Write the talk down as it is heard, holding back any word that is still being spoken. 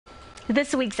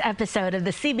This week's episode of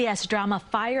the CBS drama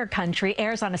Fire Country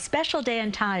airs on a special day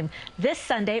and time this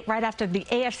Sunday, right after the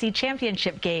AFC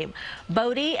Championship Game.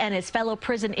 Bodie and his fellow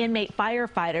prison inmate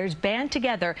firefighters band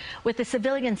together with the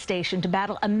civilian station to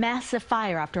battle a massive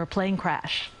fire after a plane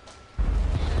crash.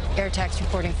 Air attacks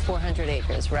reporting 400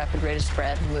 acres, rapid rate of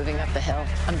spread, moving up the hill.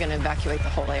 I'm going to evacuate the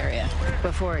whole area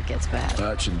before it gets bad.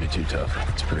 That shouldn't be too tough.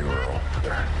 It's pretty rural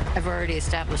there. I've already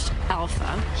established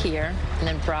Alpha here, and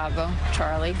then Bravo,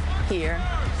 Charlie here,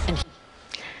 and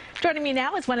Joining me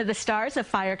now is one of the stars of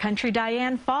Fire Country,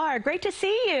 Diane Farr. Great to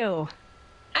see you.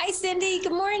 Hi, Cindy.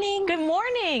 Good morning. Good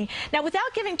morning. Now,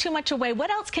 without giving too much away, what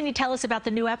else can you tell us about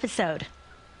the new episode?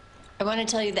 I want to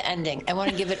tell you the ending. I want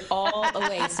to give it all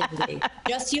away, Cindy.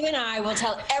 Just you and I will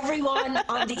tell everyone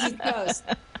on the East Coast.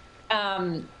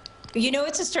 You know,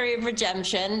 it's a story of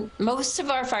redemption. Most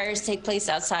of our fires take place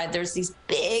outside. There's these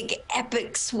big,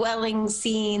 epic, swelling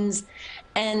scenes.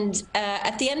 And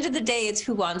at the end of the day, it's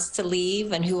who wants to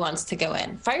leave and who wants to go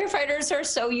in. Firefighters are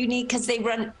so unique because they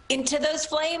run into those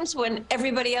flames when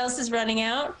everybody else is running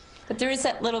out. But there is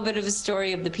that little bit of a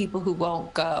story of the people who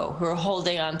won't go, who are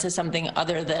holding on to something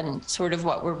other than sort of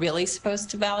what we're really supposed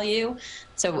to value.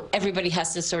 So everybody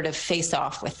has to sort of face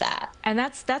off with that. And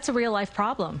that's a real life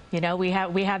problem. You know, we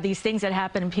have these things that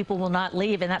happen and people will not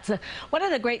leave. And that's one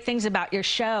of the great things about your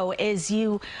show is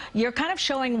you're kind of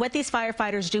showing what these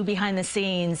firefighters do behind the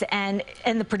scenes, and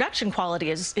the production quality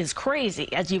is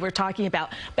crazy, as you were talking about.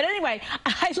 But anyway,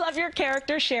 I love your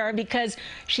character, Sharon, because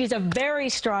she's a very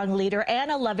strong leader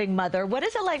and a loving mother. What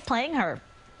is it like playing her?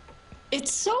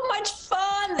 It's so much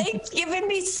fun. They've given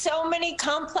me so many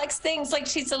complex things. Like,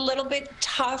 she's a little bit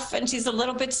tough and she's a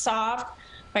little bit soft.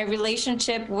 My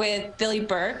relationship with Billy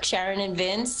Burke, Sharon and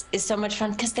Vince is so much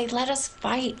fun because they let us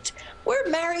fight. We're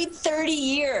married 30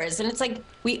 years and it's like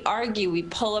we argue, we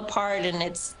pull apart, and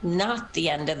it's not the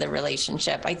end of the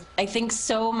relationship. I think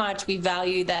so much we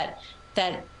value that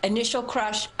initial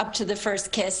crush up to the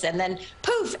first kiss, and then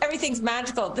poof, everything's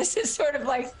magical. This is sort of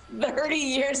like 30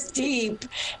 years deep.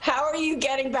 How are you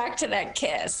getting back to that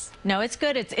kiss? No, it's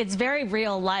good. It's very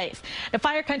real life. The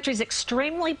Fire Country is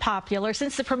extremely popular.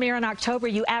 Since the premiere in October,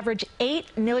 you average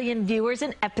 8 million viewers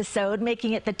an episode,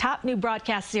 making it the top new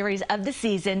broadcast series of the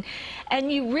season.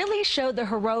 And you really show the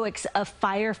heroics of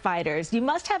firefighters. You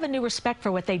must have a new respect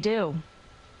for what they do.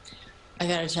 I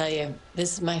gotta tell you,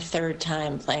 this is my third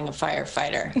time playing a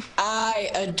firefighter. I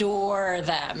adore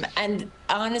them. And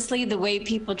honestly, the way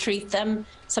people treat them,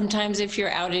 sometimes if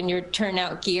you're out in your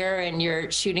turnout gear and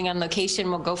you're shooting on location,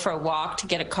 we'll go for a walk to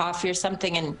get a coffee or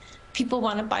something, and people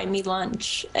want to buy me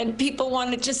lunch, and people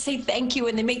want to just say thank you,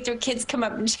 and they make their kids come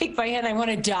up and shake my hand. I want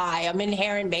to die. I'm in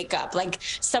hair and makeup. Like,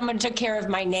 someone took care of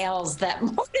my nails that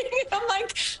morning. I'm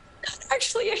like, not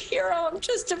actually a hero. I'm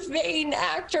just a vain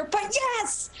actor. But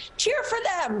yes, cheer for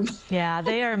them. Yeah,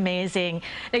 they are amazing.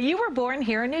 Now, you were born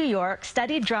here in New York,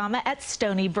 studied drama at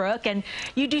Stony Brook, and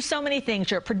you do so many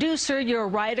things. You're a producer, you're a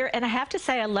writer, and I have to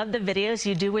say I love the videos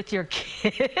you do with your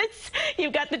kids.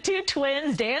 You've got the two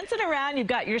twins dancing around. You've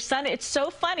got your son. It's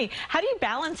so funny. How do you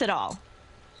balance it all?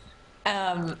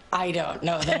 I don't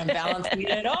know that I'm balancing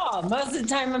it at all. Most of the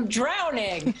time I'm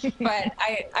drowning, but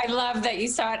I love that you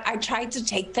saw it. I tried to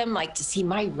take them like to see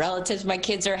my relatives. My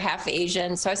kids are half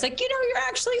Asian. So I was like, you know, you're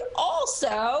actually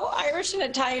also Irish and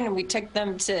Italian. And we took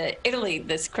them to Italy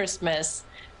this Christmas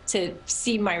to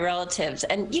see my relatives.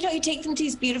 And, you know, you take them to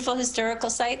these beautiful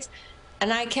historical sites.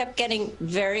 And I kept getting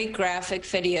very graphic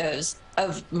videos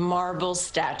of marble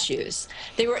statues.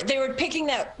 They were picking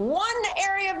that one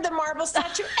area of the marble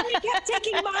statue, and they kept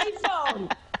taking my phone.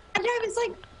 And I was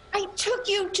like, I took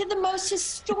you to the most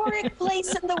historic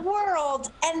place in the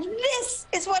world, and this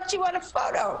is what you want a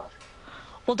photo.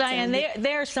 Well, Diane,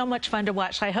 they're so much fun to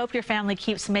watch. I hope your family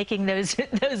keeps making those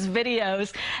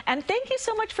videos. And thank you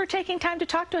so much for taking time to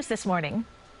talk to us this morning.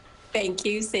 Thank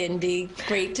you, Cindy.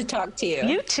 Great to talk to you.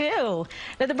 You too.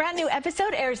 Now, the brand new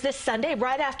episode airs this Sunday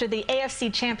right after the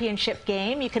AFC Championship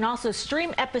Game. You can also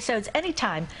stream episodes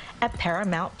anytime at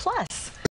Paramount+.